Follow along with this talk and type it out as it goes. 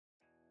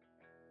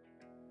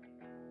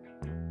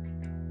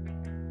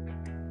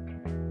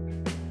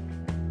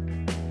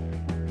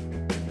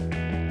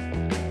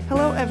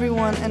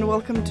everyone, and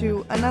welcome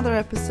to another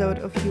episode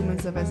of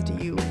Humans of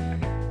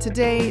SDU.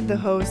 Today, the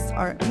hosts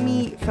are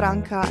me,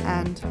 Franca,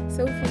 and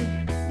Sophie.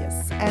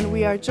 Yes, and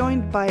we are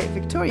joined by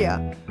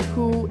Victoria,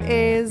 who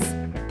is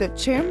the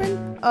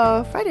chairman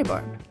of Friday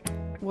Bar.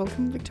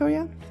 Welcome,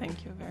 Victoria.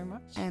 Thank you very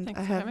much. And Thanks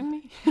for having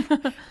me.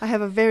 I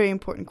have a very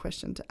important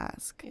question to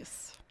ask.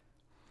 Yes.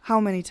 How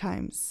many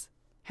times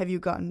have you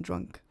gotten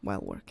drunk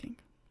while working?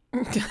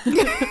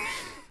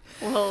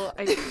 Well,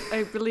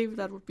 I believe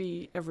that would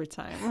be every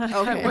time.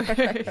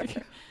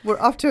 Okay. We're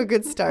off to a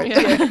good start.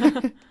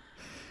 Yeah.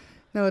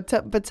 No,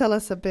 but tell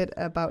us a bit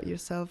about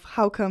yourself.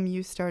 How come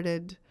you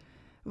started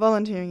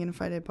volunteering in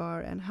Friday Bar,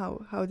 and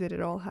how did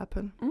it all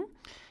happen?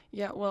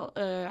 Yeah, well,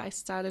 I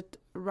started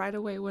right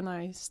away when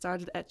I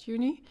started at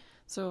uni.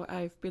 So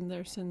I've been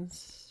there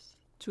since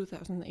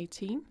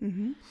 2018.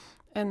 Mm-hmm.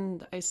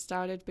 And I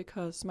started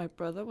because my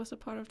brother was a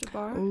part of the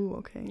bar. Oh,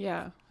 okay.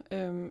 Yeah.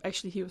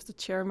 Actually, he was the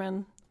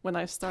chairman when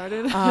I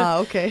started. Ah,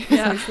 okay.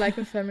 Yeah. So it's like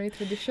a family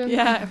tradition.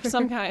 Yeah,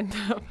 some kind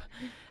of.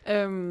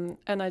 And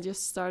I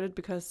just started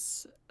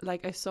because,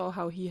 like, I saw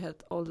how he had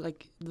all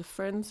like the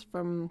friends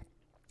from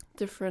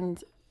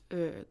different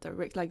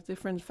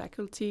different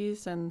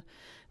faculties, and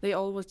they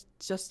all was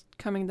just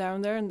coming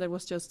down there, and they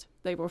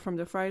were from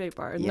the Friday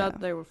Bar, and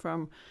not they were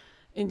from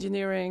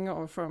engineering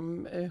or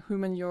from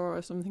humaniora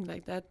or something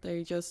like that.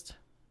 They just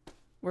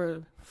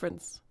were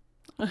friends.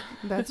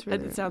 That's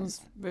really It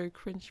sounds very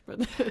cringe, but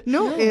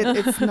no,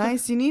 it's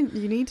nice. You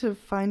need to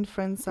find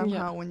friends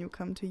somehow when you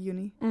come to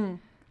uni.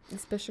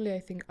 Especially, I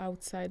think,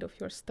 outside of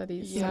your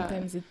studies. Yeah.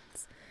 Sometimes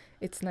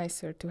it's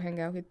nicer to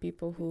hang out with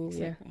people who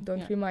don't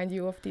Yeah. remind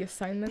you of the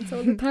assignments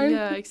all the time.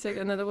 Yeah,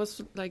 exactly. And that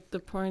was like the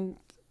point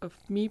of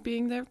me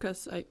being there,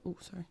 because I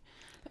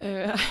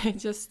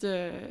just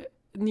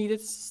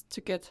needed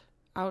to get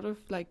out of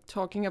like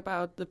talking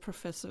about the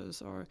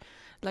professors, or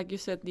like you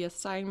said, the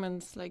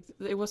assignments. Like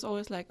it was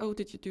always like, oh,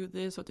 did you do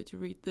this or did you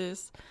read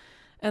this?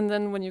 And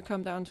then when you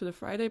come down to the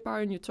Friday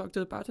Bar and you talk to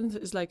the bartenders,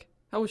 it's like,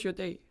 how was your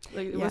day?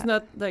 Like it was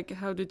not like,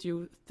 how did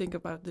you think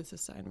about this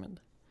assignment?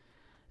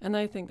 And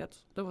I think that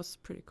was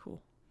pretty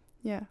cool.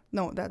 Yeah.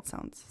 No, that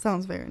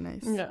sounds very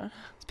nice. Yeah.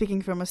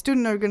 Speaking from a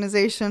student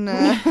organization,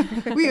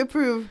 we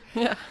approve.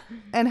 Yeah.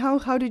 And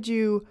how did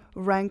you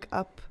rank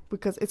up?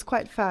 Because it's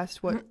quite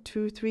fast. What,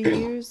 2-3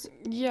 years?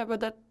 Yeah,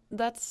 but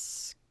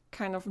that's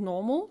kind of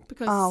normal,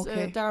 because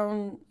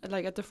down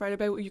like at the Friday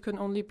Bar, you can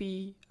only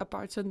be a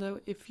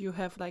bartender if you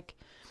have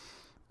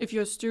if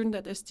you're a student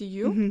at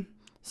SDU. Mm-hmm.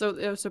 So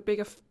there's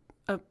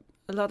a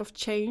lot of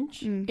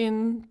change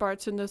in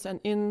bartenders and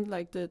in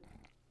like the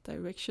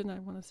direction, I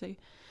want to say,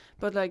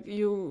 but like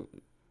you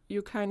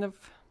kind of,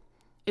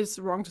 it's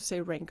wrong to say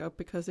rank up,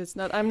 because it's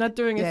not. I'm not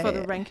doing it for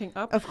the ranking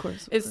up. Of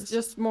course. It's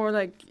just more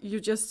like you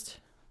just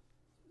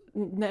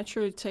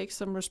naturally take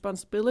some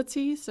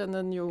responsibilities, and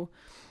then you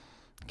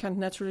can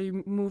naturally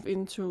move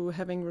into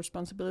having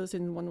responsibilities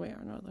in one way or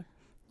another.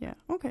 Yeah.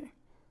 Okay.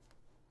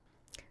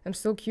 I'm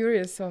so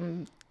curious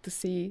to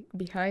see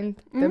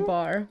behind the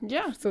bar,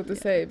 so to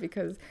say,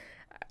 because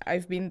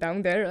I've been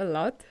down there a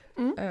lot.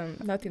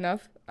 Not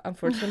enough,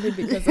 unfortunately,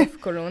 because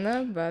of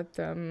Corona, but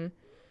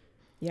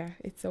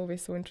it's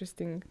always so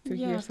interesting to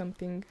hear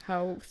something,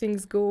 how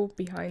things go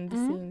behind the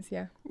scenes.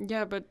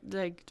 Yeah, but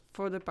like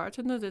for the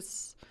bartender,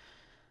 it's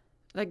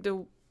like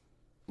the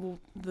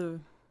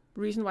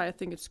reason why I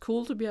think it's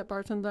cool to be a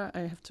bartender. I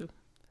have to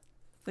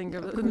think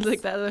of it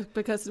like that,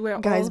 because we're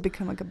guys all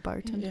become like a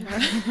bartender.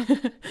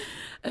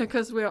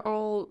 Because we're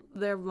all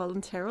there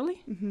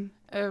voluntarily.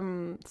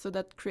 Mm-hmm. So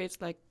that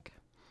creates like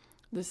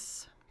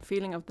this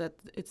feeling of that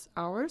it's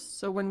ours.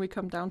 So when we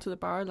come down to the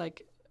bar,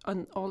 like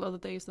on all other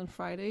days than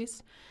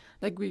Fridays,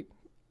 like we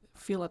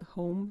feel at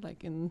home,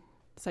 like in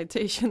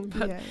citation.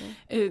 But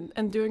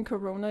and during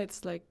Corona,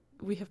 it's like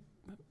we've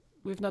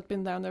not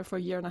been down there for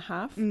a year and a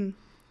half.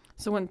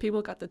 So when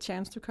people got the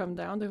chance to come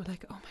down, they were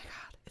like, oh my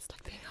God, it's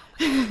like being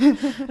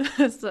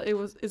home. So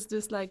it's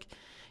just like,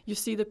 you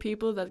see the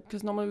people that,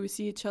 because normally we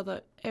see each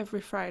other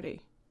every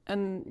Friday,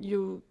 and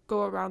you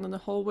go around in the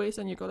hallways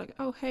and you go like,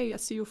 oh, hey, I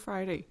see you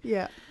Friday.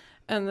 Yeah.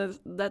 And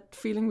that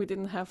feeling we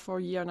didn't have for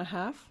a year and a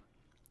half.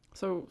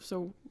 So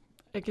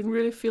I can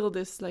really feel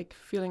this like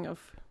feeling of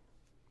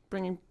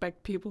bringing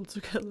back people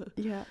together.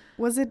 Yeah.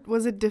 Was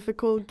it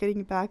difficult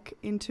getting back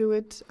into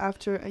it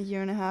after a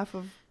year and a half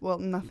of,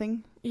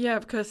 nothing? Yeah,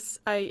 because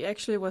I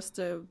actually was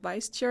the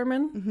vice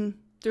chairman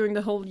during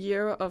the whole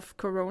year of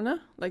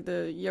Corona, like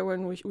the year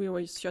when we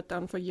were shut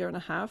down for a year and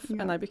a half,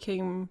 and I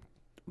became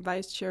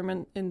vice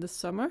chairman in the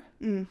summer.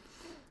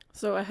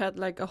 So I had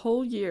like a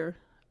whole year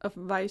of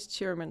vice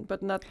chairman,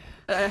 but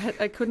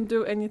I couldn't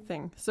do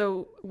anything.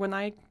 So when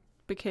I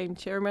became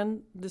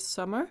chairman this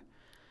summer,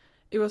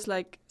 it was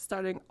like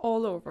starting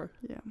all over.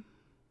 Yeah.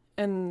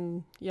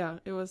 And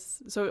it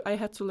was, so I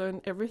had to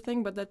learn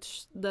everything, but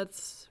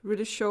that's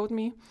really showed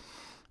me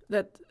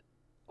that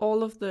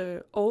all of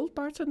the old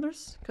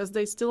bartenders, because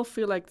they still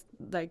feel like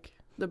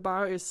the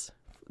bar is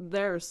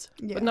theirs,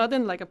 but not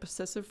in like a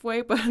possessive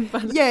way, but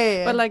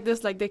like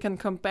this, like they can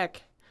come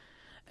back,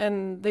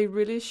 and they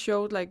really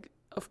showed like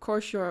of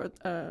course you're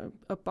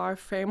a bar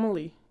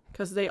family,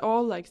 because they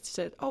all like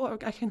said, oh,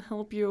 I can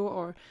help you,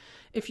 or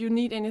if you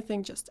need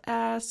anything, just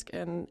ask.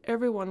 And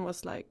everyone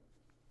was like,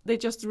 they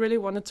just really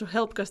wanted to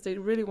help because they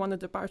really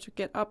wanted the bar to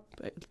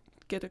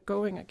get it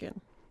going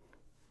again.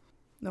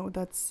 No,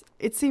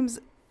 it seems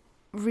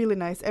really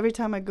nice. Every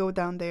time I go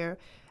down there,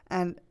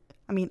 and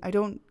I mean, I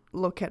don't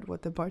look at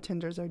what the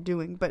bartenders are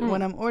doing, but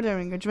when I'm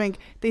ordering a drink,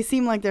 they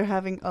seem like they're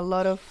having a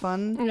lot of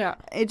fun. Yeah.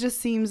 It just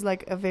seems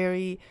like a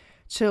very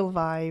chill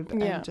vibe.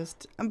 Yeah. And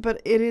just,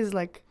 but it is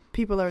like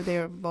people are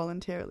there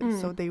voluntarily,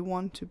 so they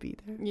want to be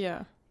there.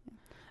 Yeah.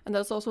 And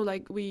that's also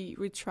like we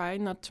try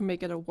not to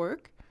make it a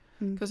work,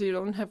 because you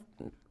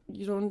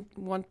don't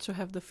want to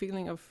have the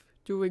feeling of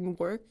doing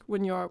work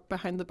when you're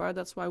behind the bar.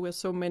 That's why we're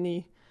so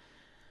many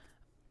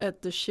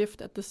at the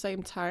shift at the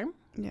same time.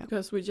 Yeah.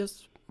 Because we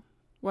just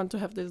want to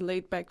have this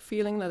laid back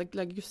feeling,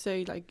 like you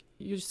say, like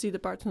you see the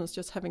bartenders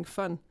just having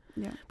fun.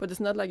 Yeah. But it's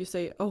not like you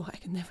say, oh, I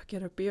can never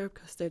get a beer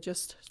because they're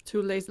just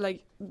too lazy.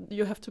 Like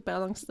you have to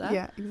balance that.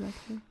 Yeah,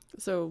 exactly.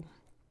 So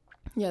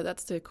yeah,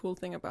 that's the cool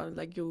thing about it.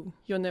 Like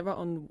you're never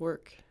on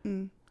work.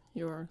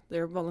 You're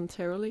there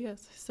voluntarily,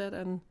 as I said,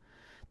 and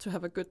to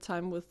have a good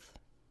time with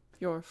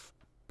your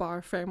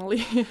bar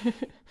family.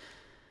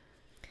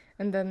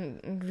 And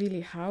then,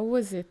 really, how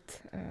was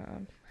it?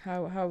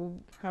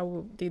 How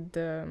did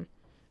the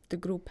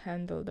group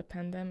handle the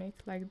pandemic,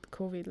 like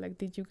COVID? Like,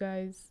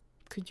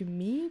 could you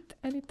meet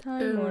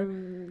anytime?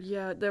 Or?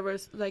 Yeah, there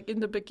was like in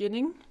the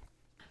beginning,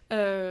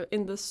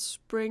 in the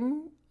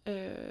spring,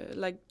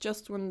 like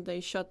just when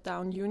they shut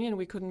down uni and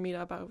we couldn't meet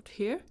up out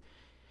here,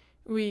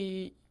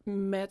 we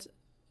met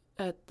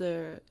at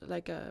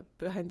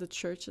behind the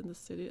church in the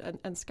city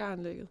and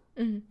Skarenlægget.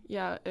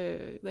 Yeah,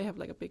 they have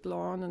like a big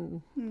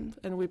lawn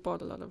and we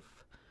bought a lot of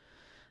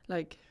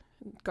like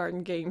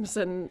garden games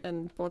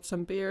and bought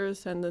some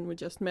beers, and then we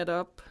just met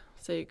up,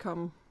 say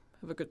come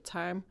have a good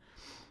time,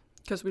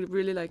 because we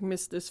really like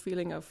miss this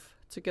feeling of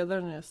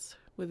togetherness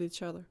with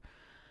each other.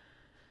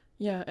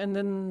 Yeah, and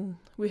then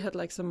we had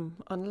like some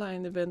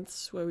online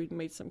events where we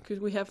made some,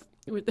 because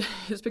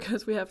it's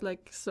because we have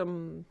like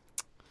some,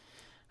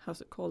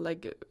 how's it called,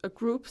 like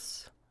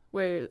groups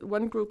where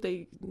one group,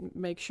 they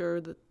make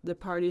sure that the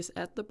party's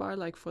at the bar,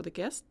 like for the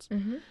guests,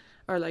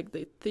 or like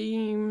the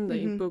theme,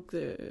 they book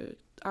the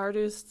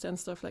artists and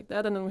stuff like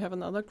that. And then we have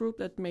another group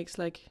that makes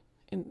like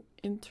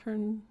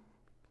internal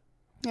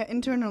like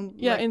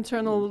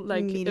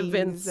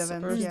events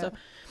or stuff.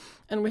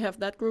 And we have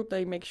that group,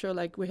 they make sure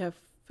like we have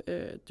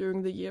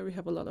during the year we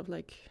have a lot of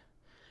like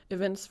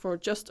events for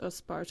just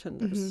us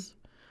bartenders.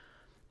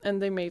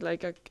 And they made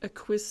like a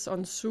quiz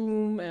on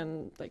Zoom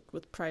and like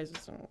with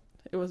prizes, and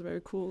it was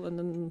very cool. And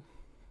then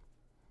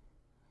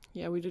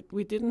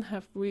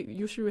we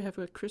usually have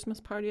a Christmas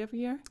party every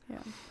year.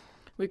 Yeah,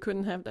 we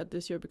couldn't have that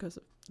this year because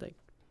of like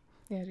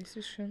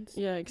restrictions.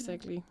 Yeah,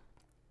 exactly.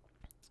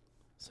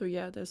 So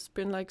yeah, there's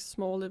been like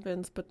small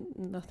events, but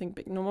nothing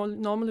big.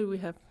 Normally we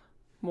have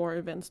more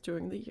events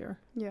during the year.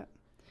 Yeah,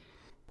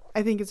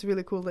 I think it's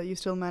really cool that you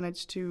still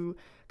manage to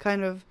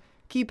kind of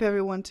keep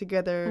everyone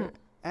together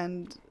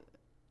and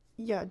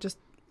just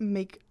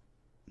make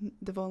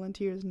the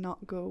volunteers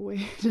not go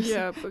away.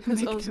 Yeah,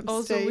 because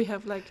also we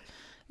have like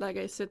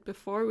I said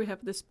before, we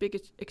have this big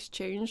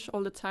exchange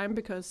all the time,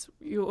 because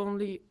you're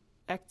only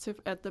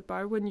active at the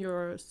bar when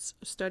you're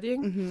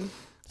studying.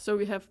 So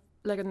we have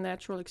like a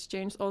natural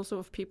exchange also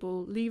of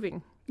people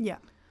leaving. Yeah.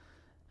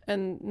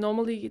 And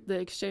normally the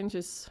exchange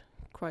is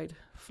quite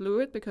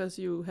fluid because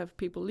you have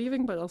people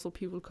leaving but also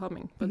people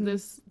coming. But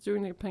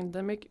during the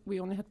pandemic we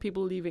only had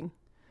people leaving.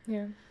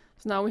 Yeah.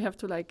 So now we have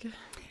to like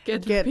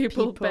get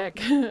people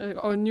back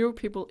or new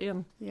people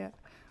in. Yeah.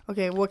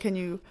 Okay, what can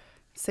you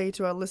say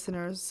to our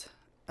listeners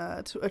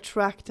to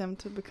attract them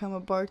to become a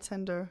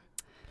bartender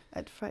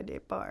at Friday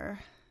Bar?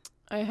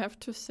 I have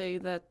to say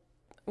that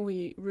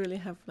we really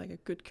have like a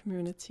good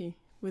community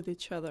with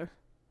each other,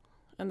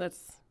 and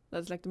that's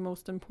like the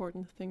most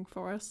important thing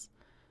for us,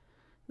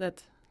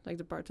 that like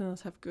the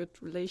bartenders have good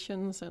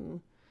relations,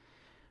 and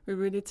we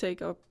really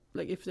take up,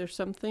 like if there's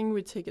something,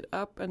 we take it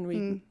up and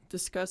we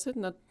discuss it,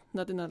 not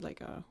in a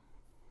like a,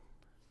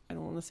 I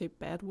don't want to say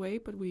bad way,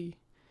 but we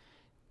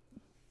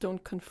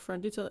don't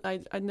confront each other.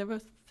 I never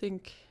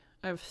think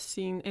I've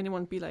seen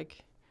anyone be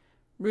like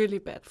really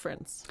bad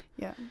friends.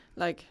 Yeah.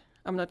 Like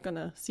I'm not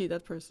gonna see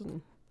that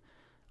person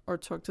or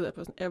talk to that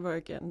person ever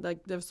again.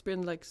 Like there's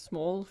been like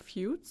small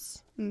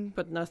feuds,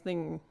 but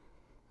nothing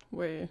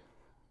where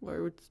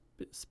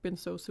it's been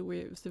so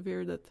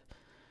severe that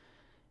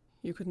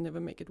you could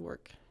never make it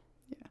work.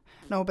 Yeah.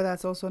 No, but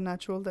that's also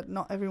natural that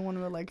not everyone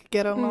will like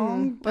get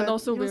along, but and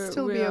also you'll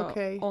still be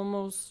okay.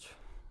 Almost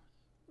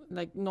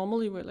like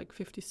normally we're like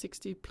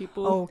 50-60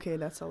 people. Oh, okay,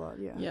 that's a lot.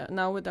 Yeah. Yeah,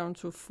 now we're down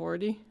to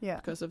 40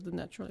 because of the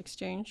natural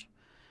exchange.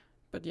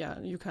 But yeah,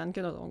 you can't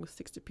get along with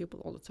 60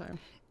 people all the time.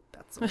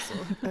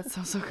 That's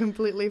also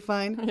completely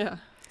fine. Yeah.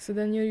 So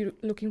then you're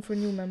looking for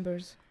new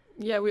members.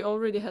 Yeah, we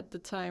already had the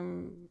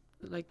time,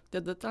 like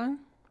the deadline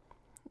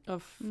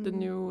of the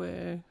new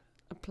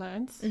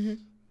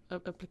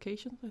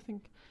applications, I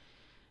think.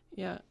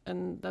 Yeah,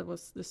 and that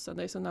was this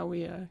Sunday. So now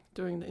we are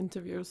doing the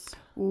interviews.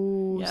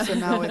 Ooh, Yeah. so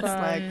now it's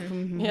like,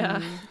 Yeah.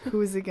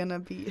 who is it gonna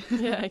be?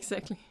 Yeah,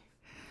 exactly.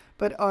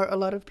 But are a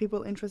lot of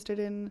people interested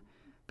in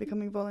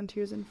becoming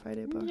volunteers in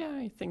Friday Bar? Yeah,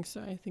 I think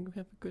so. I think we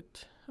have a good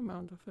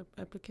amount of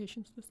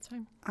applications this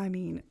time. I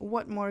mean,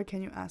 what more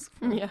can you ask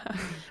for? Yeah,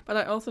 but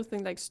I also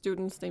think like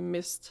students, they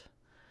missed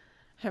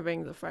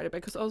having the Friday bar,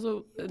 because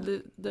also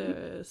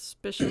the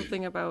special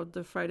thing about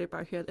the Friday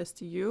bar here at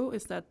STU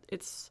is that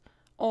it's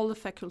all the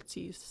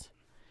faculties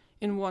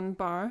in one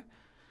bar,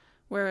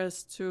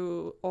 whereas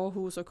to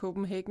Aarhus or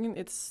Copenhagen,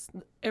 it's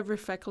every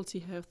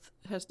faculty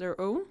has their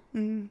own.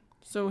 Mm.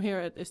 So here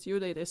at STU,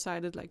 they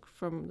decided like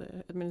from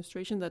the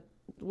administration that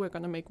we're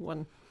gonna make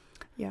one.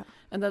 Yeah.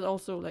 And that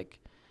also like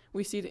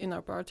we see it in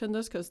our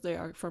bartenders, because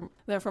they're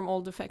from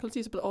all the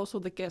faculties, but also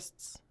the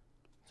guests.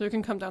 So you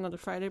can come down on the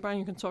Friday bar and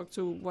you can talk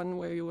to one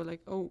where you were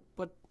like, oh,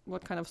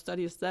 what kind of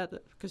study is that?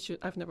 Because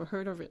I've never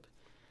heard of it.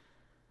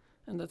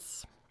 And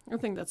I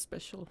think that's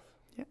special.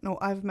 Yeah. No,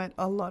 I've met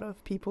a lot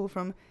of people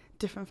from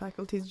different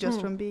faculties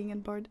just from being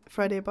in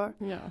Friday Bar.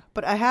 Yeah.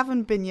 But I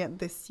haven't been yet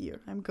this year.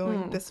 I'm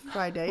going this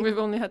Friday. We've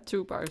only had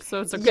 2 bars,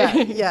 so it's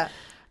okay. Yeah.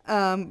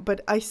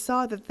 But I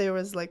saw that there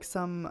was like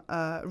some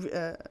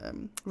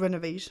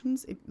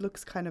renovations. It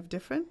looks kind of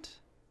different.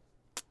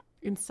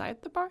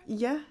 Inside the bar?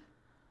 Yeah.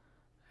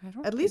 I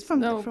don't At least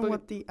think from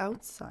what the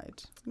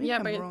outside. Maybe yeah,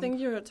 I'm but wrong. I think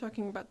you're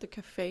talking about the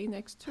cafe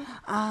next to.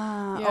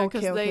 Ah, Yeah, okay,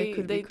 because okay.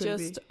 Could they be.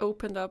 just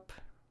opened up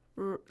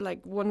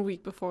like 1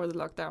 week before the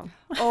lockdown.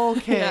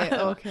 Okay,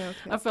 Yeah. okay.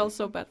 I felt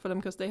so bad for them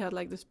because they had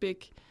like this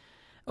big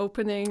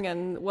opening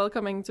and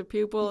welcoming to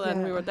people,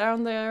 and we Yeah. were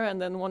down there, and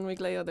then 1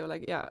 week later they were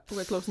like, yeah,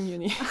 we're closing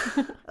uni.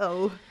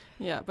 Oh,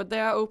 Yeah, but they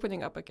are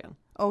opening up again,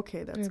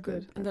 okay, that's Yeah,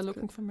 good. good. and they're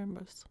looking for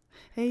members.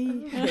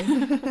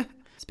 Hey.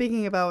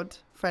 Speaking about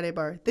Friday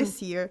Bar,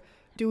 this year,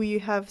 do you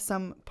have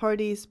some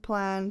parties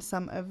planned,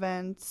 some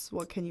events?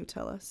 What can you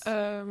tell us?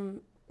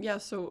 Yeah,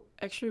 so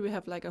actually we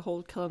have like a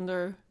whole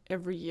calendar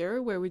every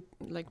year where we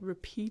like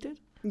repeat it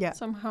Yeah.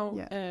 somehow.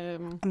 Yeah.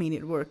 I mean,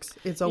 it works.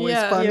 It's always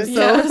fun. Yes,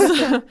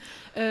 So.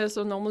 yes.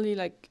 So normally,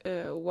 like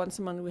once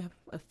a month, we have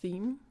a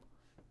theme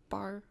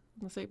bar,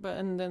 let's say. But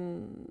and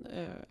then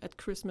at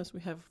Christmas,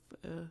 we have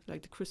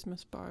like the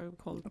Christmas bar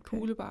called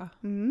Pool Bar,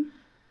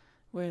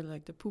 where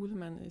like the pool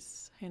man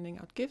is handing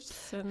out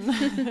gifts and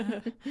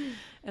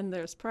and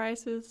there's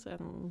prizes,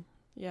 and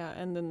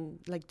and then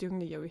like during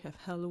the year we have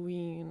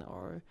Halloween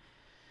or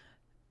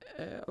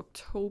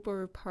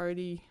October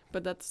party,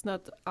 but that's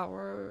not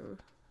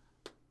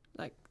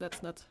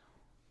that's not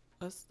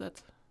us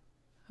that,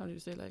 how do you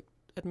say, like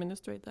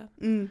administrate that.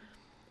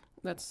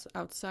 That's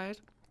outside,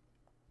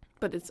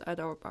 but it's at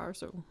our bar,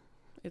 so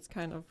it's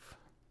kind of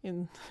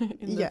in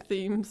the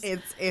themes.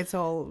 It's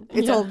all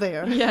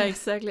there. Yeah,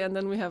 exactly. And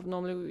then we have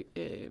normally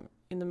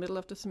in the middle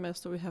of the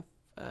semester we have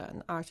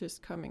an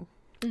artist coming.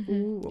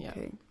 Ooh,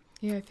 okay.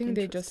 Yeah, I think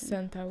they just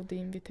sent out the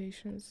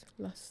invitations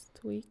last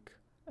week.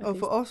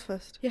 For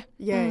Ozfest? Yeah.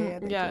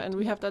 Yeah, and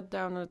we have that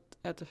down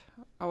at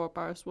our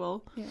bar as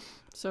well. Yeah.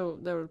 So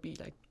there will be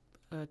like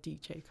a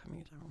DJ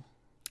coming down.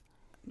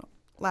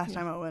 Last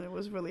time I went, it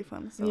was really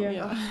fun. So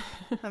Yeah.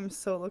 I'm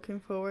so looking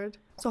forward.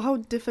 So how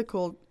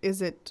difficult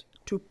is it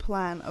to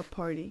plan a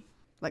party?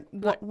 Like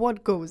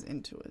what goes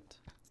into it?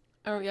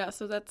 Oh yeah,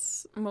 so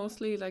that's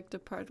mostly like the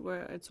part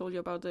where I told you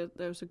about that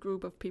there's a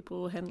group of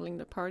people handling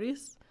the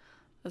parties.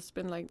 That's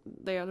been like,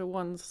 they are the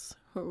ones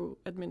who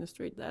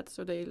administrate that,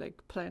 so they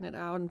like plan it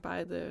out and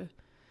buy the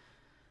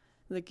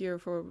gear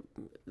for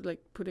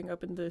like putting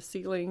up in the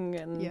ceiling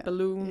and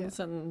balloons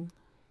and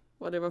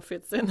whatever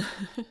fits in.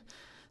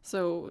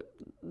 So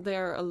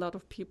there are a lot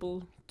of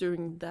people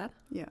doing that.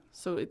 Yeah.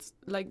 So it's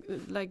like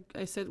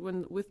I said,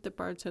 when with the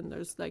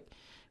bartenders, like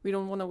we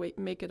don't want to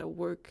make it a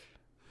work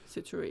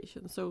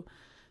situation. So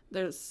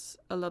there's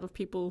a lot of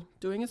people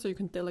doing it, so you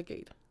can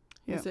delegate.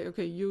 You say,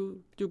 okay,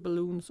 you do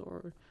balloons,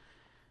 or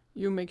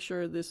you make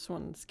sure this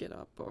one's get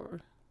up, or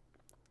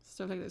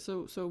stuff like that.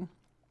 So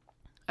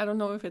I don't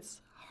know if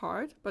it's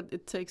hard, but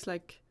it takes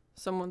like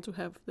someone to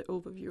have the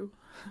overview.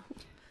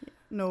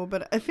 No,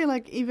 but I feel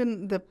like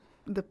even the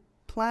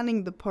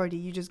planning the party,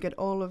 you just get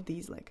all of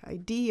these like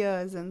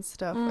ideas and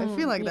stuff. I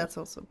feel like that's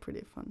also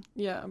pretty fun.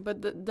 Yeah,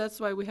 but that's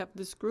why we have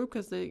this group,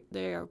 because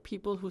they are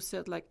people who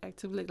said like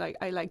actively like,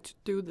 I like to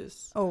do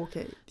this. Oh,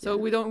 okay. So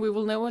we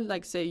will never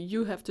like say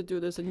you have to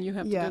do this and you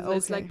have to do this.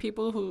 It's like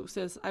people who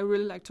says, I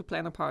really like to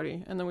plan a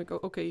party, and then we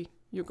go, okay,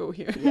 you go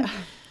here. Yeah.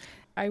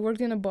 I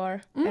worked in a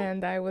bar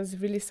and I was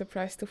really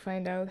surprised to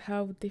find out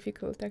how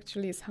difficult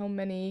actually is, how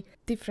many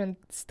different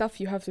stuff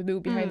you have to do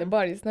behind the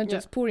bar. It's not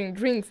just pouring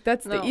drinks.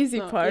 That's the easy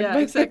part. Yeah,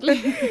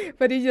 exactly.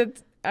 But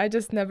I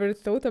just never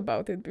thought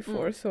about it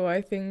before. So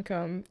I think,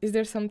 is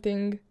there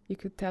something you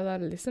could tell our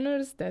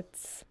listeners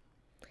that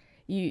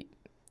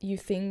you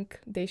think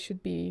they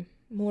should be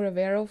more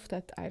aware of,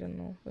 that, I don't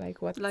know,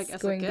 like what's like as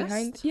going a guest,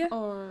 behind? Yeah.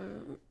 Or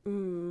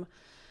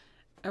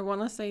I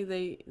want to say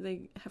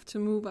they have to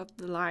move up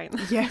the line.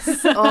 Yes.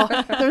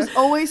 There's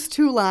always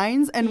 2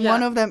 lines, and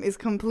one of them is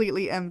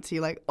completely empty,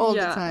 like all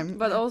the time.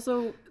 But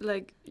also,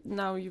 like,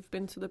 now you've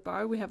been to the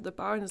bar. We have the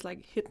bar, and it's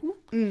like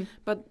hidden.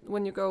 But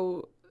when you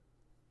go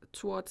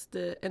towards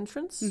the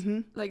entrance,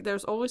 like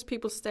there's always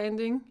people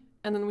standing,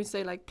 and then we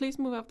say like, please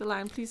move up the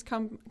line. Please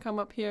come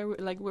up here.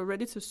 We're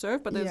ready to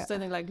serve, but they're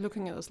standing like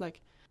looking at us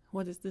like,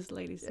 what is this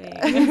lady saying?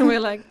 And we're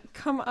like,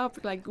 come up,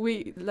 like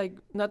we like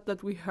not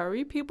that we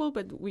hurry people,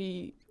 but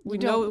we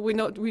know we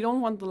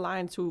don't want the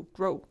line to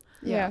grow.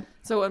 Yeah.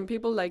 So when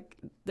people like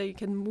they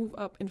can move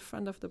up in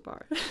front of the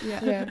bar.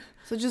 Yeah.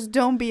 So just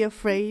don't be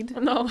afraid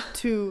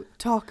to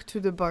talk to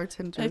the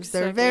bartenders. Exactly.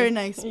 They're very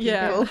nice people.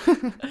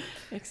 Yeah.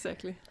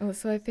 Exactly.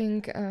 Also, I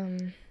think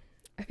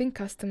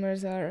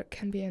customers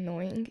can be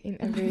annoying in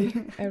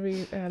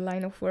every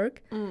line of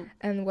work.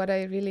 And what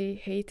I really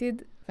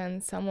hated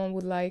when someone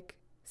would like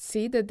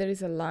see that there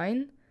is a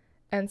line,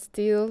 and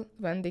still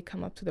when they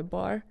come up to the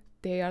bar,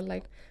 they are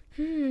like,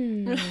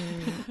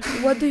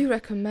 what do you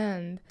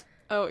recommend?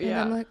 Oh, yeah. And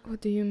I'm like,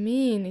 what do you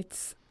mean?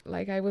 It's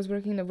like I was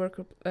working in a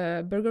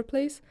burger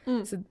place,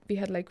 so we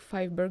had like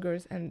 5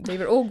 burgers, and they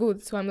were all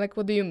good. So I'm like,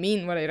 what do you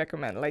mean? What I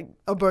recommend? Like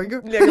a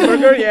burger? Yeah, a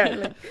burger. Yeah,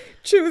 like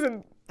choose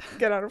and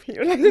get out of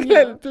here.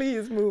 Like,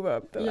 please move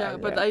up.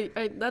 But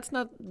I that's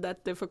not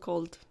that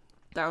difficult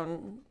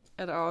down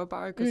at our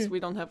bar because we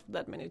don't have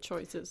that many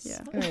choices.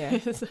 Yeah.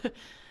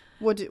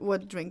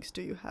 What drinks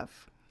do you have?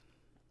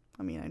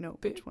 I mean, I know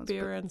which ones.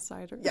 Beer and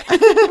cider. Yeah.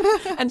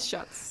 And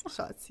shots.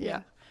 Shots.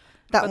 Yeah.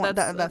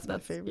 That's my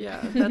favorite.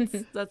 Yeah,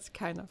 that's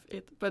kind of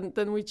it. But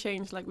then we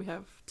change, like we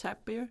have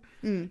tap beer,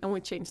 and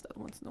we change that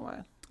once in a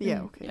while.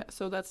 Yeah. Okay. Yeah.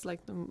 So that's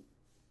like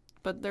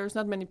but there's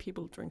not many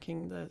people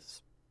drinking the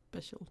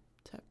special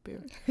tap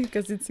beer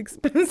because it's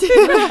expensive.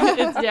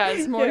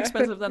 It's more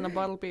expensive than a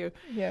bottle beer.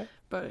 Yeah.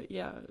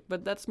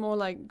 But that's more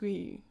like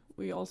we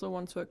also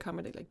want to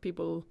accommodate like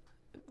people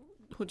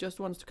who just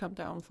wants to come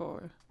down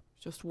for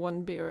just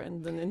one beer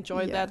and then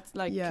enjoy that,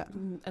 like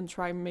and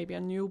try maybe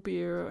a new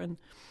beer and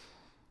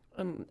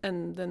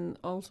then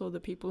also the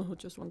people who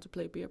just want to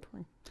play beer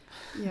pong.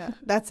 Yeah,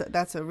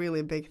 that's a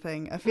really big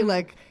thing. I feel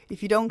like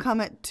if you don't come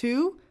at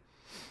 2,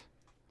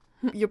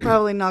 you're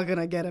probably not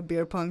gonna get a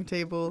beer pong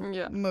table.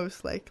 Yeah,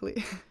 most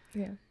likely.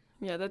 Yeah.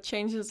 Yeah, that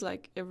changes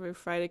like every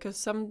Friday because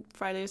some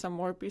Fridays are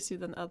more busy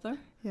than other.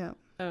 Yeah.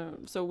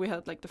 So we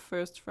had like the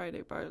first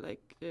Friday bar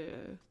like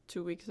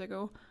 2 weeks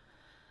ago,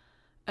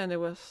 and it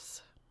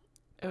was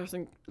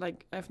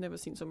like I've never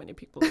seen so many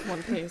people in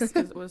one place.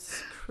 It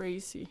was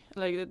crazy.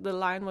 Like the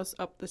line was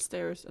up the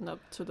stairs and up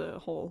to the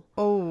hall.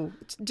 Oh,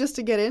 just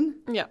to get in?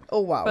 Yeah. Oh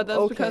wow. But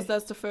that's because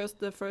that's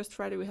the first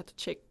Friday we had to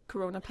check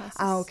Corona passes.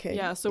 Ah, okay.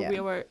 Yeah, so we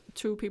were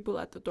 2 people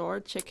at the door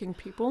checking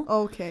people.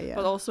 Okay, yeah.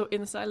 But also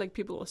inside, like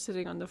people were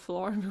sitting on the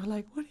floor and we were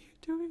like, "What are you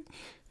doing?"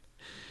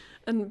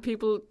 And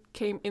people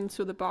came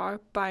into the bar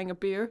buying a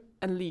beer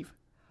and leave.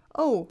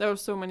 Oh. There were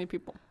so many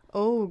people.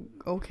 Oh,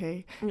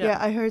 okay. Yeah,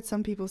 I heard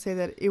some people say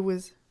that it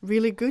was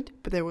really good,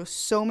 but there were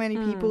so many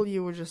people,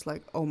 you were just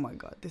like, oh my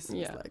God, this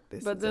is like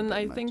this. But then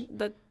I think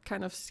that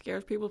kind of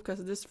scared people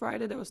because this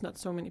Friday there was not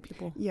so many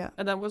people. Yeah.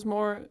 And that was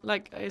more,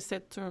 like I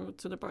said to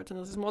the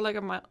bartenders, it's more like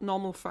a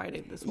normal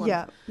Friday, this one.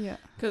 Yeah, yeah.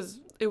 Because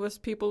it was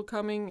people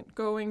coming,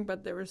 going,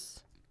 but there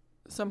was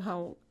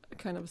somehow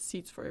kind of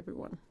seats for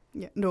everyone.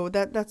 Yeah, no,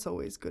 that's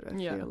always good, I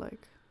feel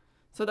like.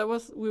 So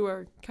we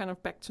were kind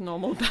of back to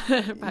normal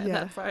by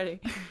that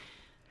Friday.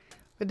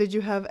 But did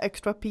you have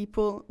extra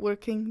people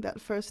working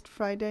that first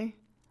Friday?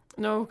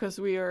 No,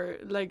 because we are,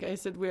 like I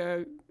said, we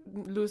are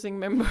losing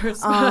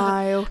members.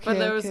 Okay. But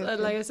there was,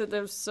 like I said,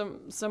 there's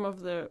some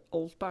of the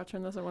old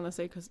bartenders, I want to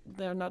say, because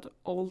they're not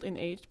old in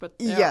age, but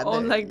they're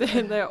old, like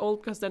they're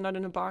old because they're not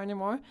in a bar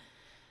anymore.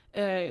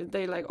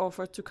 They like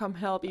offered to come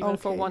help even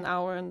for 1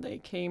 hour, and they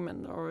came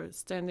or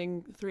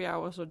standing 3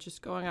 hours or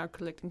just going out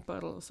collecting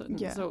bottles. And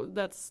so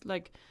that's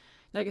like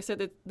I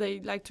said, they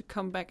like to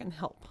come back and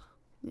help.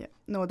 Yeah,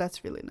 no,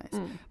 that's really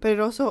nice. But it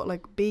also,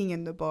 like, being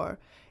in the bar,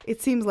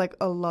 it seems like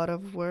a lot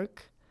of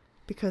work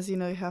because, you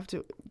know, you have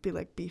to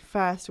be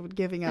fast with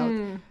giving out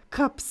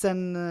cups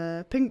and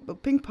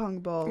ping pong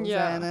balls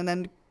and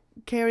then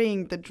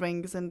carrying the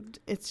drinks, and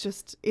it's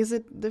just, is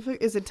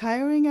it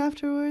tiring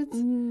afterwards?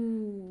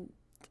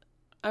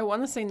 I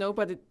want to say no,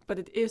 but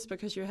it is,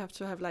 because you have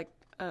to have like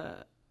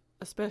a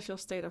special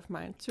state of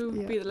mind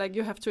to be like,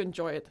 you have to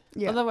enjoy it.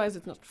 Otherwise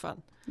it's not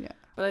fun. Yeah.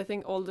 But I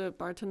think all the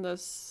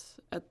bartenders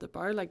at the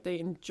bar, like, they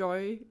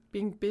enjoy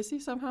being busy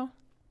somehow.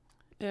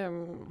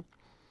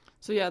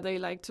 So yeah, they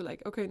like to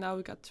like, okay, now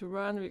we got to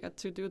run, we got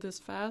to do this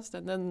fast,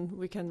 and then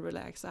we can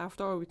relax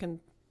after, or we can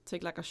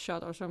take like a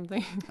shot or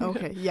something.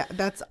 Okay, yeah,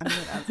 that's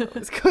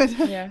always good.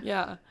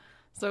 Yeah.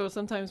 So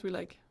sometimes we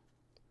like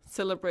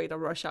celebrate a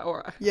rush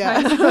hour.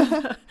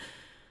 Yeah.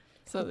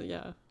 So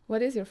yeah.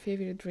 What is your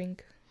favorite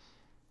drink?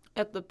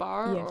 At the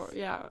bar? Yes.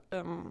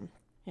 Or,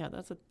 yeah,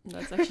 that's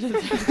actually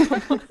a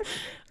difficult one.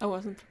 I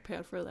wasn't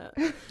prepared for that.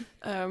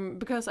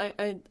 Because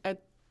I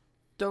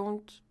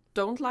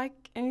don't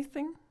like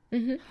anything.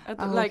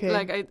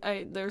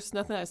 I there's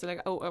nothing I say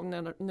like, oh, I'm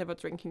never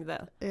drinking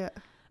that. Yeah.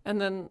 And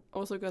then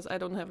also because I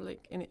don't have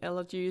like any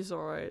allergies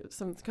or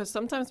because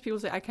sometimes people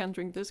say I can't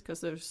drink this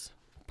because there's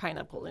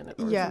pineapple in it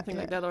or something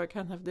like that, or I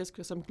can't have this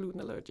because I'm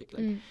gluten allergic.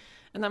 Like,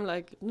 and I'm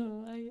like,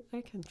 no,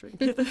 I can drink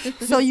it.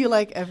 So you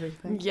like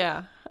everything?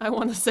 Yeah, I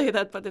want to say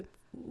that, but it's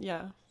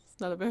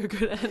not a very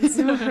good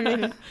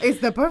answer. It's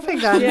the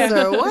perfect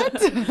answer.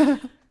 What?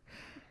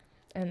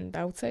 And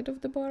outside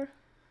of the bar?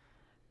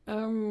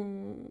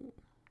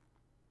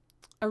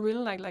 I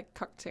really like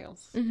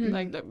cocktails.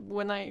 Like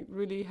when I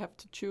really have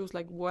to choose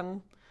like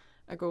one,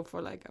 I go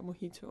for like a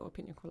mojito or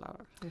pina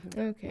colada.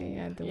 Okay,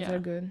 yeah, those are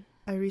good.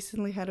 I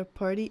recently had a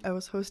party. I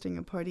was hosting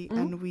a party,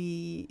 and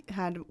we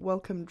had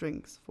welcome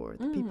drinks for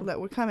the people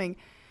that were coming.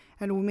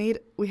 And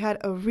we had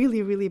a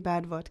really, really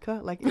bad vodka.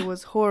 Like, it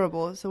was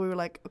horrible. So we were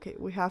like, okay,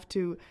 we have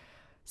to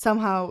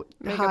somehow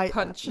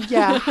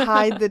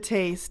hide the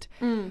taste.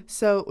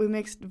 So we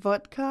mixed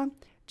vodka,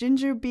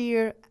 ginger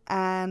beer,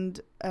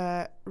 and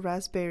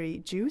raspberry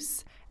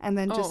juice, and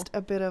then just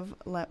a bit of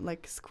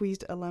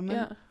squeezed a lemon.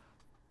 Yeah.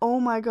 Oh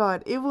my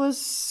God, it was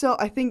so.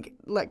 I think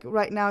like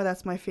right now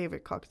that's my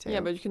favorite cocktail.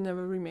 Yeah, but you can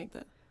never remake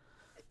that.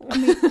 I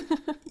mean,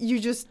 you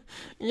just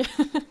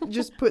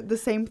put the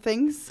same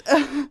things.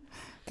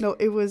 No,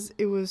 it was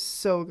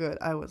so good.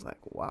 I was like,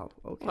 wow,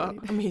 okay. Wow,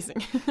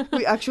 amazing.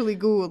 We actually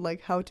Googled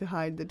like how to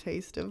hide the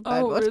taste of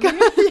bad vodka.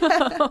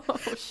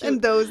 Really?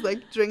 And those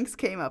like drinks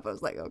came up. I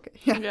was like, okay,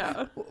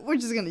 we're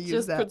just gonna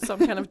use that. Just put some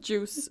kind of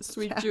juice,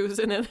 sweet juice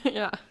in it.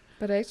 Yeah.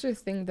 But I actually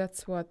think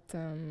that's what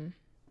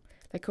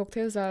like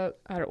cocktails are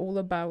all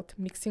about,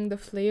 mixing the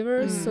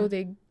flavors so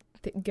they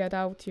get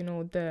out,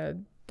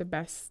 the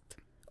best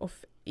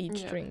of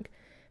each drink.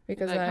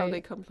 Because like how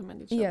they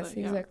complement each other. Yes,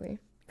 exactly.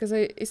 Because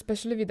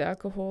especially with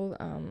alcohol,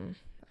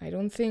 I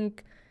don't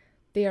think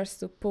they are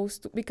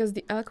supposed to, because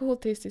the alcohol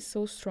taste is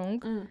so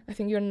strong. I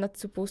think you're not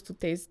supposed to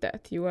taste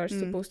that. You are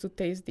supposed to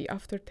taste the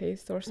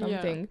aftertaste or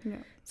something. Yeah.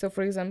 So,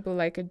 for example,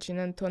 like a gin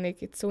and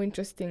tonic, it's so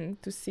interesting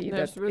to see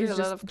There's that really it's a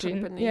just lot of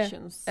gin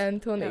combinations.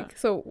 and tonic. Yeah.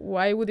 So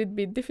why would it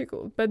be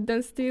difficult? But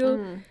then still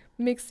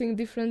mixing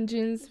different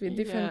gins with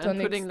different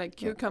tonics. And putting like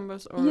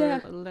cucumbers or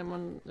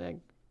lemon, like.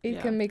 It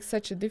can make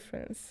such a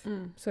difference.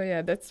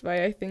 So that's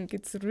why I think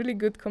it's a really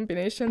good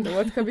combination, the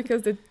vodka,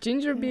 because the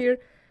ginger beer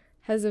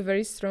has a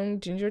very strong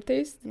ginger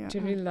taste, which I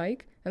really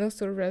like. And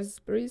also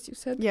raspberries, you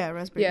said? Yeah,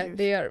 raspberry juice. Yeah,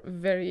 they are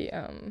very,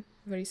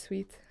 very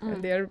sweet.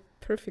 And they are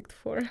perfect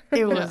for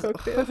it was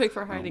perfect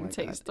for hiding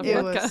taste of vodka.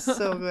 It was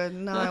so good.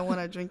 Now I want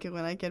to drink it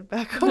when I get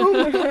back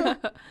home.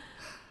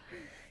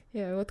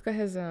 Yeah, vodka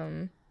has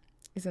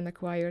is an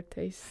acquired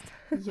taste.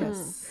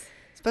 Yes.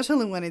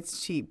 Especially when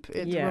it's cheap.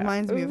 It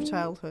reminds me of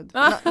childhood.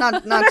 not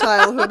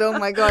childhood, oh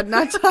my God,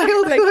 not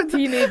childhood. Like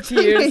teenage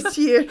years. Teenage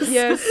years.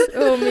 Yes,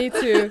 oh, me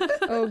too.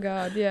 Oh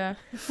God, yeah.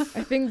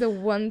 I think the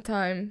one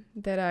time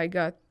that I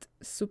got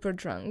super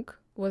drunk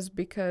was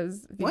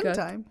because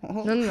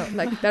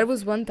like there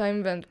was one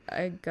time when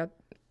I got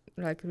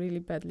like really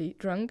badly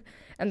drunk,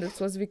 and this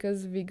was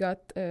because we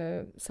got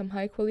some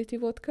high quality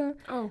vodka,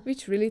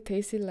 which really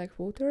tasted like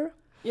water.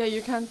 Yeah,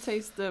 you can't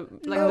taste the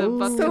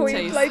vodka so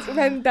taste. It like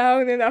went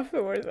down, and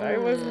afterwards I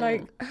was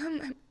like,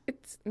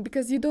 it's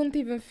because you don't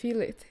even feel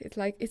it.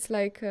 It's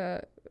like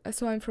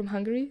so I'm from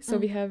Hungary, so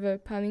we have a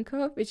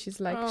palinka, which is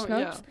like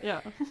schnapps,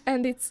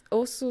 and it's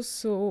also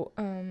so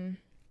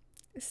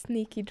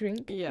sneaky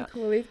drink, we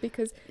call it,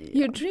 because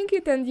you drink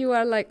it and you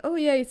are like, oh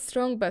yeah, it's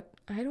strong, but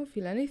I don't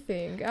feel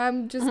anything.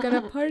 I'm just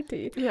gonna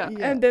party.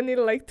 And then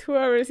in like 2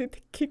 hours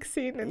it kicks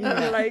in, and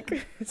you're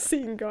like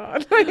seeing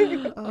God.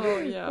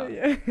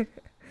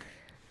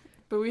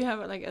 But we have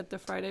like at the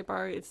Friday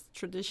bar, it's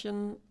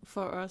tradition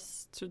for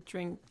us to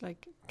drink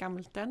like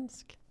gammel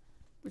dansk,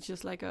 which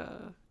is like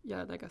a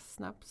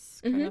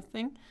snaps kind of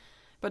thing,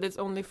 but it's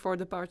only for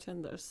the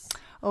bartenders.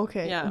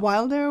 Okay. Yeah.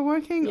 While they're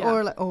working,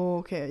 or like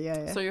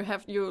So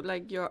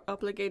you're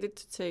obligated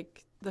to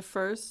take the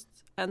first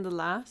and the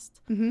last.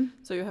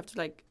 So you have to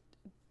like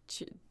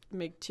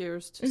make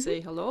cheers to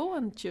say hello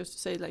and cheers to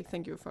say like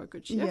thank you for a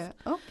good shift. Yeah,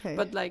 okay.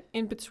 But like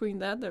in between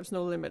that, there's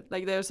no limit.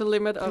 Like there's a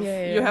limit of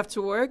you have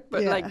to work,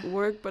 but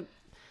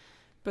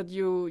but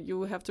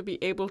you have to be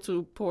able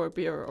to pour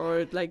beer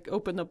or like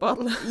open a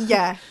bottle.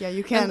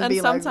 You can't. And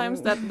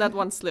sometimes that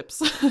one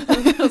slips.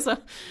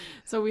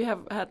 So we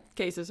have had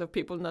cases of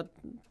people not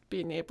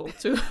being able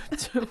to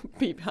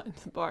be behind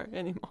the bar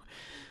anymore.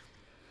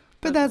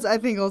 But that's, I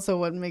think, also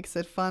what makes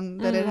it fun,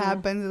 that it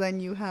happens, and then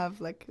you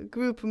have like a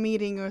group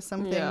meeting or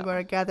something, or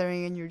a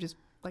gathering, and you're just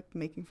like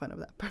making fun of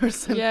that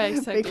person. Yeah,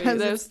 exactly.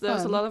 There's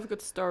a lot of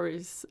good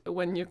stories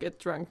when you get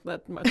drunk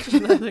that much.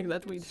 And I think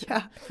that we do.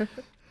 Yeah.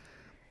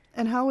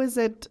 And how is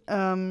it?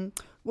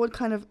 What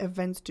kind of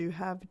events do you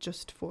have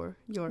just for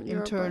your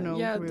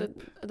internal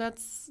group?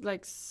 That's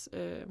like.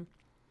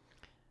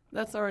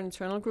 That's our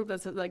internal group.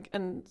 That's like,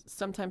 and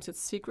sometimes it's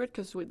secret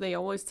because they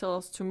always tell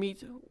us to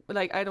meet.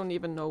 Like I don't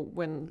even know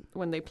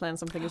when they plan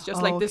something. It's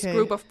just like this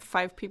group of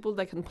 5 people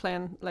that can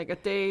plan like a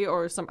day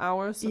or some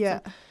hours.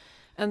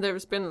 And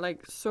there's been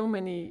like so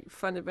many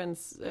fun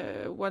events.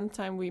 One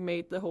time we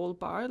made the whole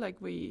bar, like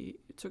we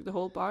took the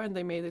whole bar and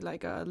they made it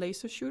like a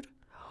laser shoot.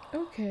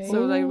 Okay.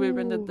 So like we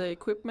rented the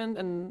equipment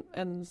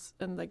and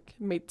like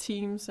made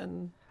teams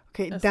and.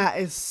 Okay, that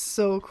is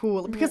so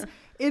cool because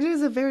it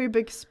is a very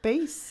big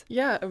space.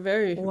 Yeah,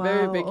 very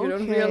big. You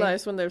don't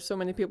realize when there's so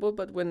many people,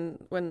 but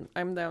when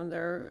I'm down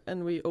there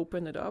and we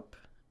open it up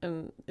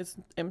and it's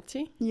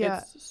empty,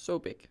 it's so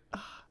big.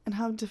 And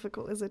how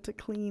difficult is it to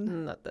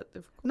clean? Not that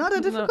difficult. Not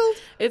that difficult? No.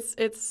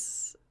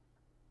 It's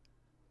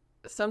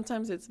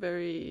sometimes it's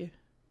very,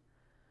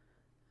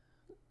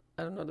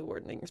 I don't know the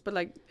word in English, but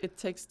like it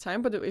takes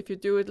time. But if you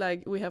do it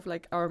like we have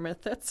like our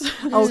methods.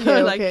 Okay,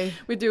 so, like, okay.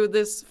 we do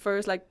this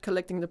first, like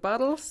collecting the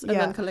bottles and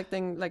then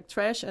collecting like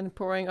trash and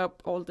pouring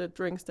up all the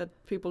drinks that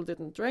people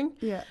didn't drink.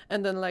 Yeah.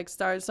 And then like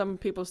some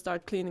people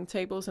start cleaning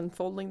tables and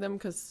folding them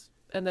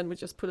and then we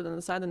just put it on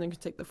the side and then you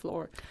can take the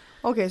floor.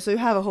 Okay, so you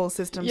have a whole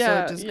system,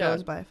 so it just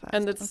goes by fast.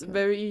 And it's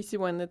very easy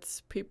when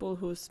it's people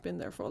who's been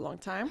there for a long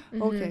time.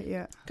 Mm-hmm. Okay,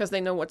 yeah. Because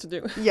they know what to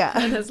do. Yeah.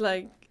 And it's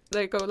like,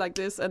 they go like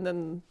this and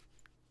then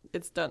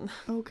it's done.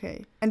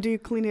 Okay. And do you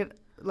clean it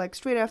like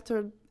straight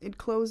after it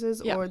closes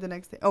or the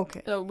next day?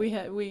 Okay. So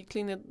we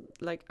clean it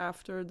like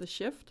after the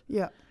shift.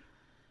 Yeah.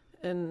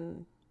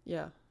 And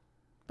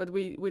but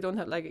we don't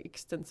have like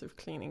extensive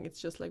cleaning. It's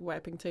just like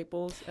wiping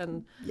tables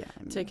and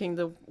taking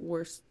the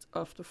worst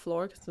off the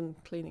floor because then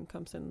cleaning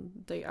comes in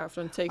the day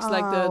after and takes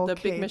like the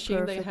big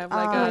machine they have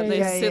like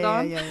they sit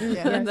on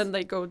and then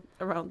they go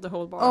around the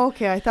whole bar.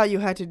 Okay, I thought you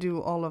had to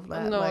do all of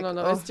that. No.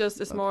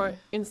 It's more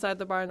inside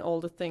the bar and all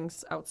the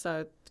things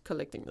outside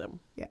collecting them.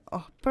 Yeah.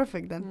 Oh,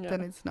 perfect then.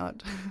 Then it's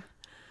not.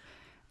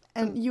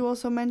 And you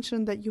also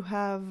mentioned that you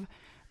have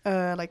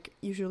like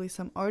usually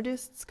some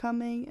artists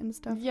coming and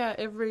stuff. Yeah,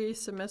 every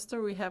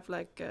semester we have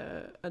like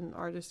an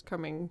artist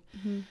coming,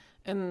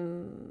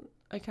 and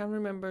I can't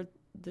remember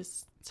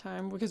this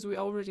time because we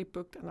already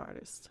booked an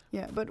artist.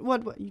 Yeah, but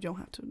what you don't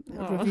have to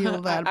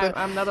reveal that. But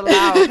I'm not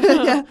allowed.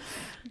 Yeah,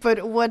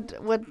 but what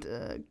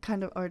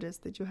kind of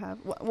artist did you have?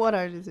 What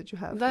artists did you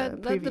have?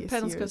 That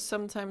depends because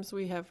sometimes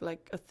we have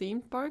like a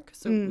themed park.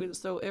 So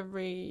so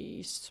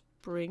every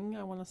spring,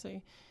 I want to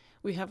say.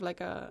 We have like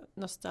a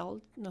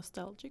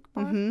nostalgic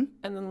bar, and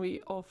then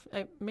we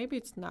maybe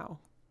it's now,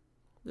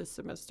 this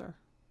semester.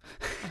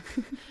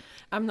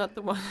 I'm not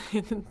the one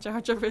in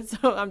charge of it,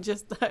 so I'm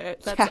just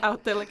that's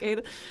out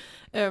delegated.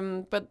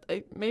 But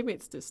maybe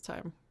it's this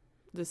time,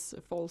 this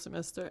fall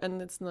semester,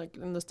 and it's like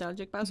a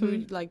nostalgic bar. So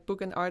we like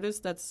book an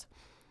artist that's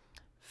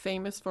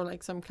famous for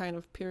like some kind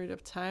of period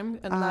of time.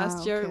 And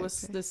last year it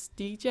was this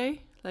DJ,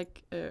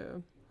 like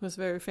who was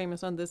very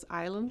famous on this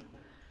island,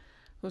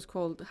 who's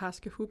called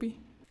Haske Hubi.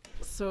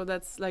 So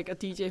that's like a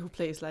DJ who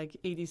plays like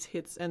 80s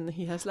hits, and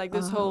he has like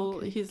this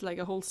he's like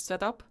a whole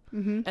setup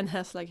and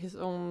has like his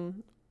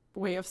own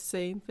way of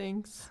saying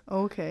things.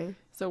 Okay.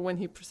 So when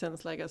he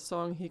presents like a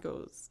song, he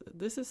goes,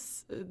 this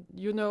is,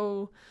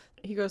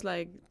 he goes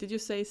like, did you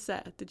say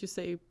sad? Did you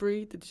say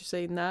breathe? Did you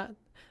say not?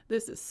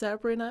 This is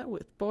Sabrina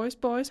with boys.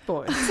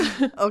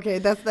 Okay,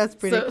 that's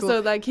pretty cool. So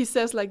like he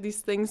says like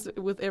these things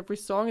with every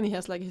song, and he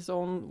has like his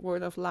own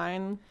word of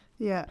line.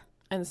 Yeah.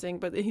 And sing,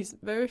 but he's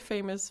very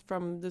famous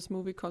from this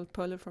movie called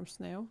Polly from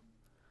Snow.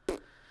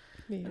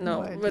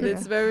 But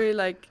it's very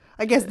like,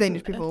 I guess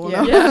Danish people will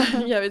know.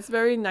 Yeah, it's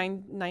very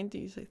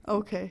 90s. I think.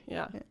 Okay.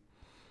 Yeah.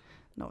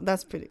 No,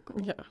 that's pretty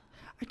cool. Yeah.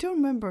 I don't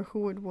remember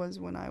who it was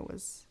when I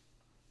was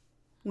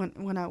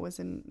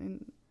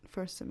in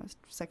first semester,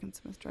 second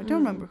semester. I don't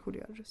remember who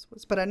the artist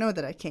was, but I know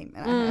that I came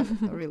and I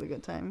had a really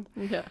good time.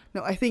 Yeah.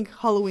 No, I think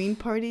Halloween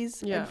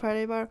parties at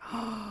Friday Bar.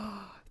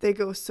 They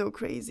go so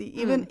crazy.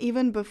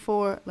 Even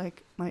before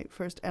like my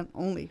first and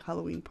only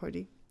Halloween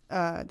party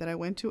that I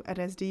went to at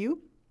SDU,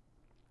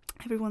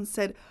 everyone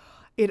said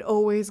it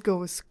always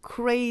goes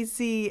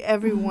crazy.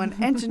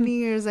 Everyone,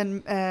 engineers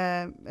and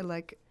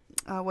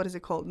what is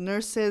it called?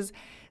 Nurses,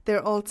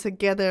 they're all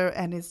together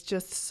and it's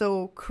just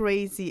so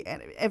crazy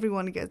and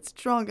everyone gets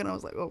drunk. And I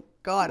was like, oh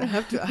God, I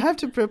have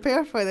to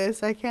prepare for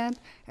this. I can't.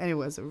 And it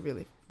was a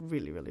really,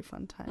 really, really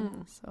fun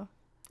time. So.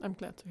 I'm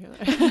glad to hear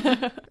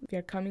that. We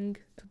are coming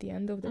to the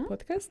end of the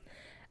podcast.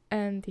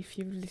 And if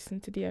you've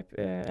listened to the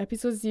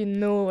episodes, you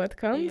know what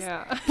comes.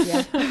 Yeah.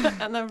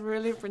 And I've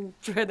really been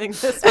dreading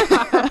this.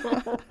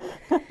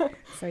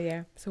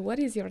 So what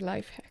is your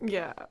life hack?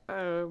 Yeah.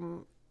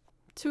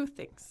 2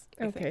 things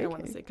I think I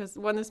want to say. Because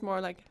one is more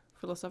like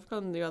philosophical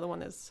and the other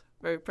one is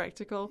very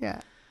practical.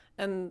 Yeah.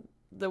 And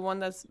the one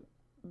that's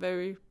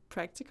very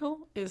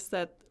practical is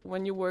that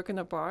when you work in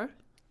a bar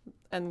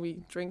and we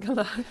drink a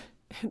lot,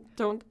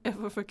 don't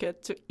ever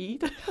forget to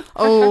eat.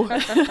 Oh,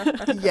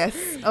 yes.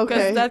 Okay.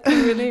 Because that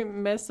can really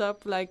mess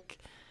up like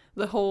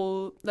the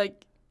whole,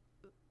 like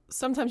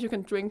sometimes you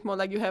can drink more,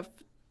 like you have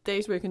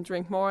days where you can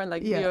drink more and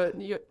like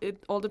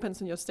it all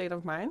depends on your state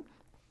of mind.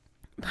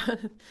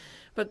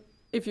 But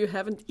if you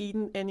haven't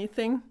eaten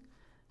anything,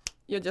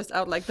 you're just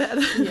out like that.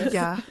 Yes.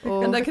 Yeah.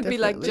 Oh, and that could be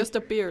like just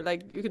a beer,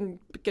 like you can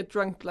get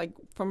drunk like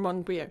from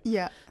one beer.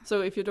 Yeah.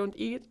 So if you don't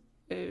eat,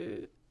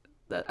 be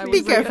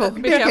careful.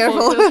 Be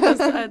careful.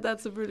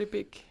 That's a really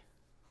big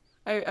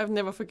I've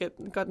never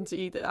gotten to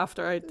eat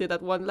after I did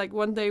that one. Like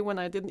one day when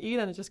I didn't eat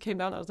and it just came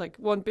down, I was like,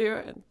 one beer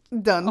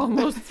and done.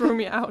 Almost threw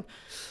me out.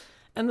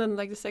 And then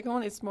like the second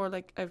one, it's more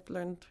like I've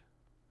learned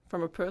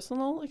from a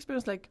personal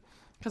experience. Like,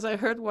 because I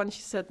heard one,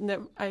 she said,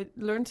 I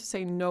learned to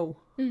say no.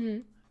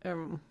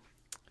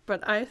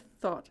 But I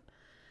thought,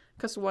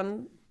 because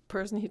one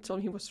person, he told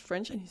me he was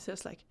French, and he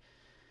says like,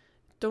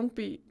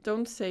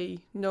 don't say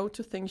no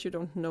to things you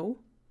don't know.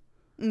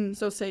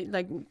 So say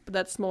like,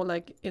 that's more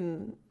like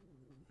in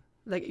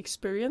like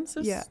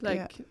experiences.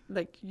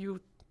 Like you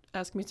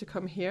asked me to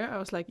come here, I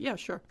was like, yeah,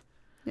 sure.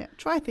 Yeah,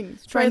 try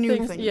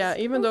new things. Yeah,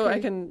 even though I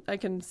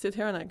can sit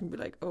here and I can be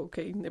like,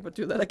 okay, never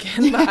do that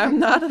again. But I'm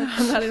not in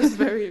a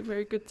very,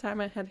 very good time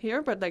I had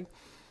here. But like,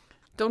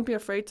 don't be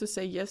afraid to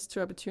say yes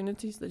to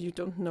opportunities that you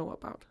don't know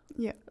about.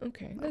 Yeah.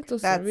 Okay.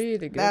 That's really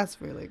good.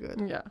 That's really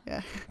good. Yeah.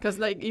 Yeah. Because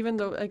like, even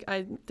though like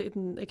I did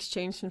an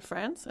exchange in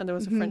France, and there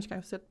was a French guy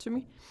who said to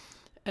me,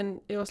 and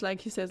it was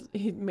like,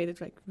 he made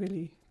it like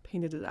really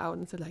painted it out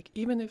and said like,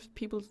 even if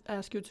people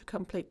ask you to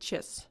come play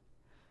chess,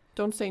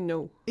 don't say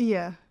no.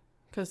 Yeah.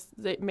 Because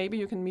maybe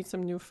you can meet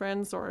some new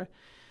friends or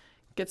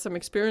get some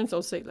experience.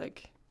 Or say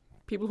like,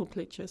 people who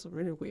play chess are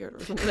really weird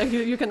or something. Like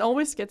you can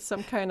always get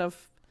some kind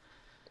of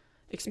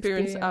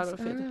experience out of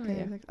it.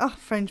 Yeah. Like,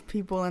 French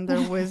people and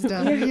their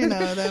wisdom, you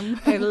know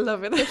them. I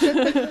love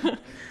it.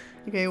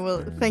 Okay,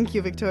 well, thank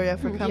you, Victoria,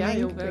 for coming. Yeah,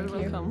 you're very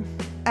welcome.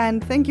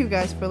 And thank you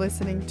guys for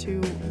listening to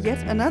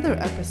yet another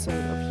episode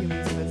of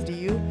Humans of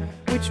SDU,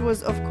 which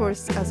was, of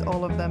course, as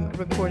all of them,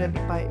 recorded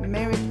by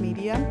Merit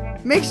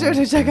Media. Make sure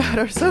to check out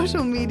our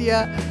social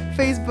media,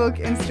 Facebook,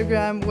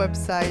 Instagram,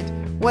 website,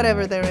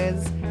 whatever there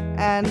is.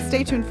 And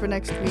stay tuned for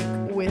next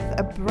week with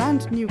a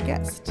brand new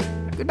guest.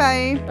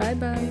 Goodbye.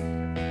 Bye-bye.